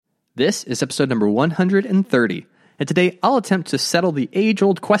This is episode number 130, and today I'll attempt to settle the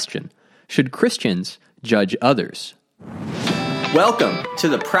age-old question, should Christians judge others? Welcome to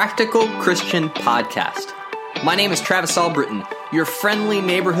the Practical Christian Podcast. My name is Travis Albritton, your friendly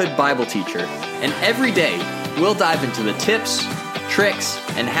neighborhood Bible teacher, and every day we'll dive into the tips, tricks,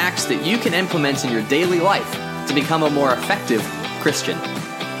 and hacks that you can implement in your daily life to become a more effective Christian.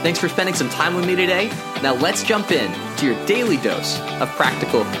 Thanks for spending some time with me today. Now let's jump in to your daily dose of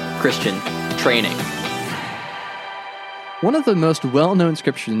practical Christian training. One of the most well-known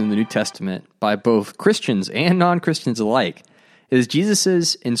scriptures in the New Testament by both Christians and non-Christians alike is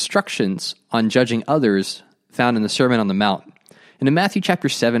Jesus' instructions on judging others found in the Sermon on the Mount. And in Matthew chapter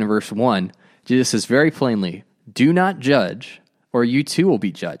 7, verse 1, Jesus says very plainly, "Do not judge, or you too will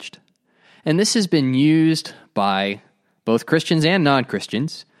be judged." And this has been used by both Christians and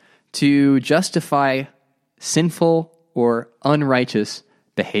non-Christians to justify sinful or unrighteous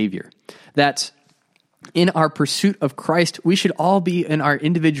behavior. That in our pursuit of Christ, we should all be in our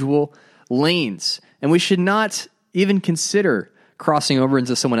individual lanes, and we should not even consider crossing over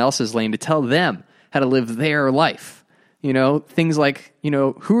into someone else's lane to tell them how to live their life. You know, things like,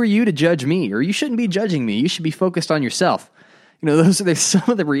 who are you to judge me? Or you shouldn't be judging me. You should be focused on yourself. Those are some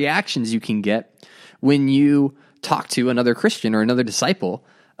of the reactions you can get when you talk to another Christian or another disciple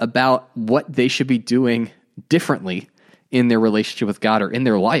about what they should be doing differently in their relationship with God or in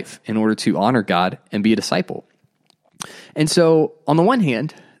their life in order to honor God and be a disciple. And so, on the one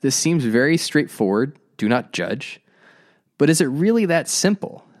hand, this seems very straightforward, do not judge, but is it really that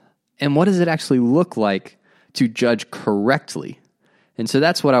simple? And what does it actually look like to judge correctly? And so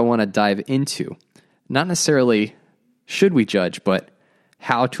that's what I want to dive into. Not necessarily should we judge, but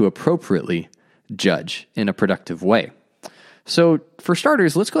how to appropriately judge in a productive way. So for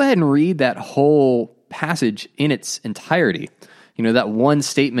starters, let's go ahead and read that whole passage in its entirety. That one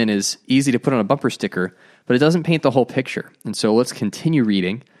statement is easy to put on a bumper sticker, but it doesn't paint the whole picture. And so let's continue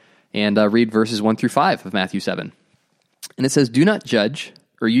reading and read verses 1 through 5 of Matthew 7. And it says, "Do not judge,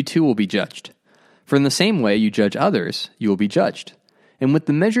 or you too will be judged. For in the same way you judge others, you will be judged. And with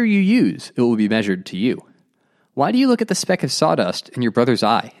the measure you use, it will be measured to you. Why do you look at the speck of sawdust in your brother's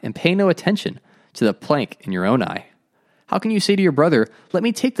eye and pay no attention to the plank in your own eye? How can you say to your brother, 'Let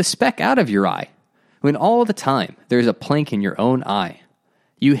me take the speck out of your eye,' when all the time there is a plank in your own eye?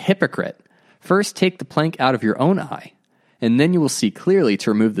 You hypocrite, first take the plank out of your own eye, and then you will see clearly to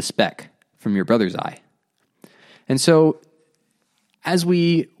remove the speck from your brother's eye." And so, as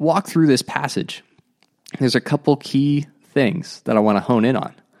we walk through this passage, there's a couple key things that I want to hone in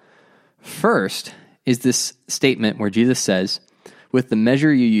on. First is this statement where Jesus says, "With the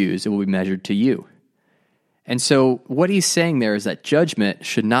measure you use, it will be measured to you." And so what he's saying there is that judgment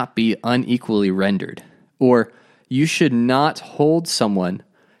should not be unequally rendered, or you should not hold someone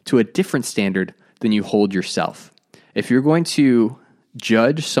to a different standard than you hold yourself. If you're going to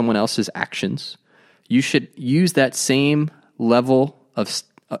judge someone else's actions, you should use that same level of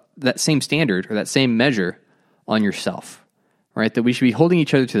that same standard or that same measure on yourself, right? That we should be holding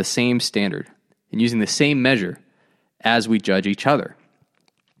each other to the same standard and using the same measure as we judge each other.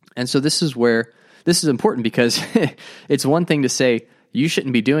 And so this is important because it's one thing to say, you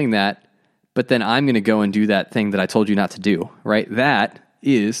shouldn't be doing that, but then I'm going to go and do that thing that I told you not to do, right? That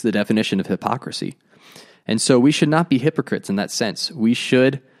is the definition of hypocrisy. And so we should not be hypocrites in that sense. We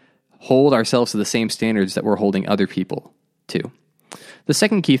should hold ourselves to the same standards that we're holding other people to. The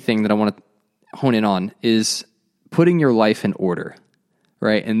second key thing that I want to hone in on is putting your life in order,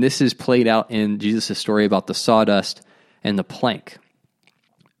 right? And this is played out in Jesus' story about the sawdust and the plank,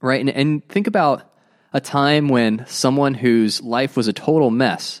 right? And think about a time when someone whose life was a total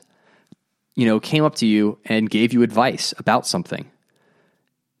mess, came up to you and gave you advice about something.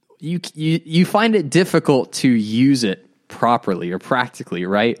 You find it difficult to use it properly or practically,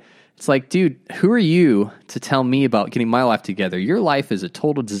 right? It's like, dude, who are you to tell me about getting my life together? Your life is a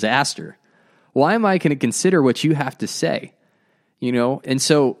total disaster. Why am I going to consider what you have to say? And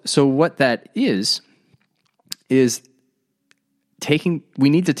so what that is we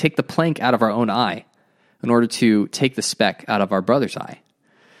need to take the plank out of our own eye in order to take the speck out of our brother's eye.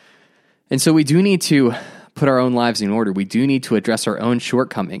 And so we do need to put our own lives in order. We do need to address our own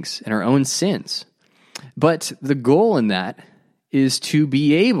shortcomings and our own sins. But the goal in that is to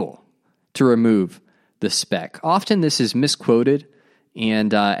be able to remove the speck. Often this is misquoted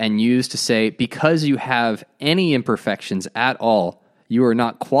and used to say, because you have any imperfections at all, you are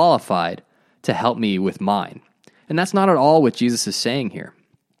not qualified to help me with mine. And that's not at all what Jesus is saying here.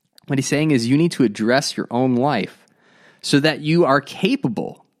 What he's saying is you need to address your own life so that you are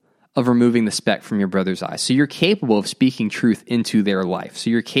capable of removing the speck from your brother's eye. So you're capable of speaking truth into their life. So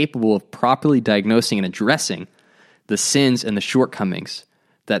you're capable of properly diagnosing and addressing the sins and the shortcomings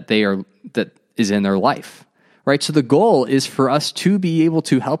that is in their life. Right? So the goal is for us to be able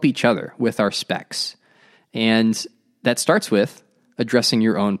to help each other with our specks. And that starts with addressing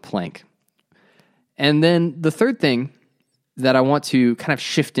your own plank. And then the third thing that I want to kind of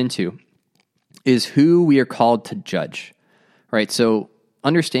shift into is who we are called to judge. Right? So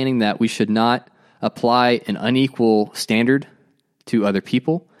understanding that we should not apply an unequal standard to other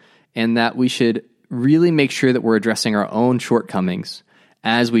people, and that we should really make sure that we're addressing our own shortcomings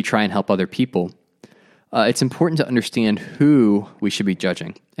as we try and help other people. It's important to understand who we should be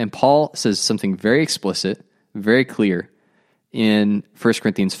judging. And Paul says something very explicit, very clear in 1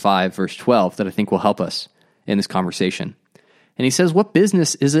 Corinthians 5, verse 12, that I think will help us in this conversation. And he says, "What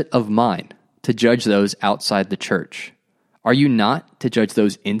business is it of mine to judge those outside the church? Are you not to judge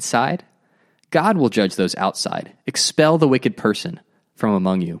those inside? God will judge those outside. Expel the wicked person from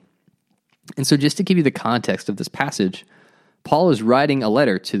among you." And so just to give you the context of this passage, Paul is writing a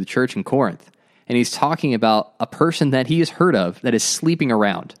letter to the church in Corinth, and he's talking about a person that he has heard of that is sleeping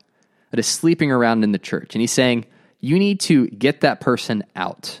around in the church. And he's saying, you need to get that person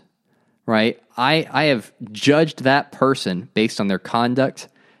out, right? I have judged that person based on their conduct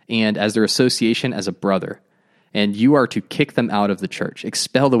and as their association as a brother. And you are to kick them out of the church.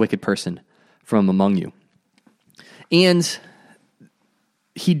 Expel the wicked person from among you. And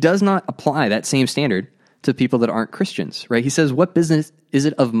he does not apply that same standard to people that aren't Christians, right? He says, what business is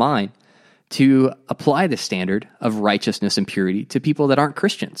it of mine to apply the standard of righteousness and purity to people that aren't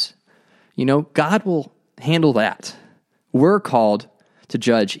Christians? You know, God will handle that. We're called to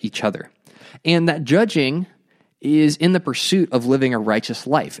judge each other. And that judging is in the pursuit of living a righteous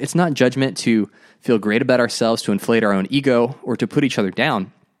life. It's not judgment to feel great about ourselves, to inflate our own ego, or to put each other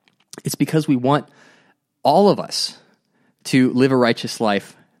down. It's because we want all of us to live a righteous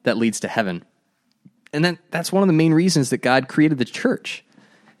life that leads to heaven. And that's one of the main reasons that God created the church.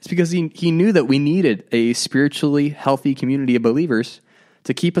 It's because he knew that we needed a spiritually healthy community of believers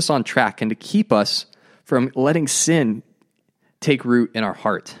to keep us on track and to keep us from letting sin take root in our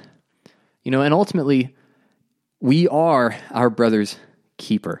heart. You know, and ultimately, we are our brother's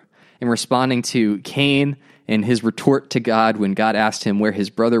keeper. In responding to Cain and his retort to God when God asked him where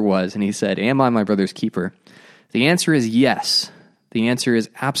his brother was, and he said, "Am I my brother's keeper?" The answer is yes. The answer is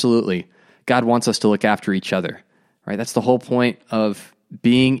absolutely. God wants us to look after each other, right? That's the whole point of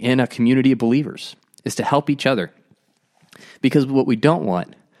being in a community of believers, is to help each other. Because what we don't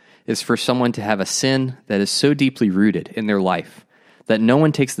want is for someone to have a sin that is so deeply rooted in their life that no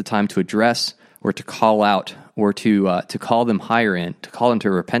one takes the time to address or to call out or to call them higher in, to call them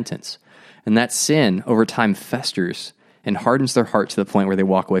to repentance. And that sin over time festers and hardens their heart to the point where they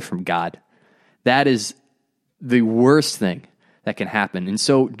walk away from God. That is the worst thing that can happen. And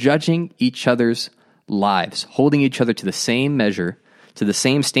so judging each other's lives, holding each other to the same measure, to the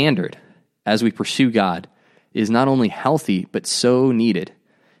same standard as we pursue God, is not only healthy, but so needed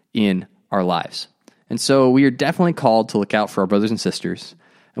in our lives. And so we are definitely called to look out for our brothers and sisters,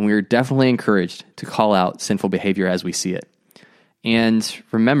 and we are definitely encouraged to call out sinful behavior as we see it. And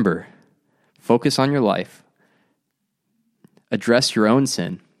remember, focus on your life, address your own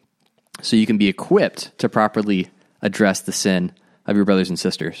sin, so you can be equipped to properly address the sin of your brothers and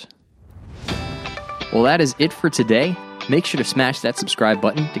sisters. Well, that is it for today. Make sure to smash that subscribe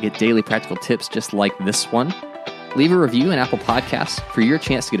button to get daily practical tips just like this one. Leave a review in Apple Podcasts for your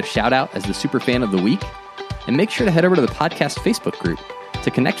chance to get a shout out as the Superfan of the Week. And make sure to head over to the podcast Facebook group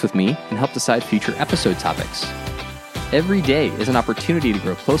to connect with me and help decide future episode topics. Every day is an opportunity to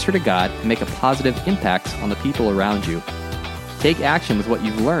grow closer to God and make a positive impact on the people around you. Take action with what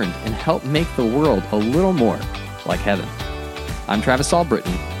you've learned and help make the world a little more like heaven. I'm Travis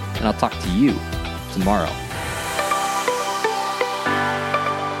Albritton, and I'll talk to you tomorrow.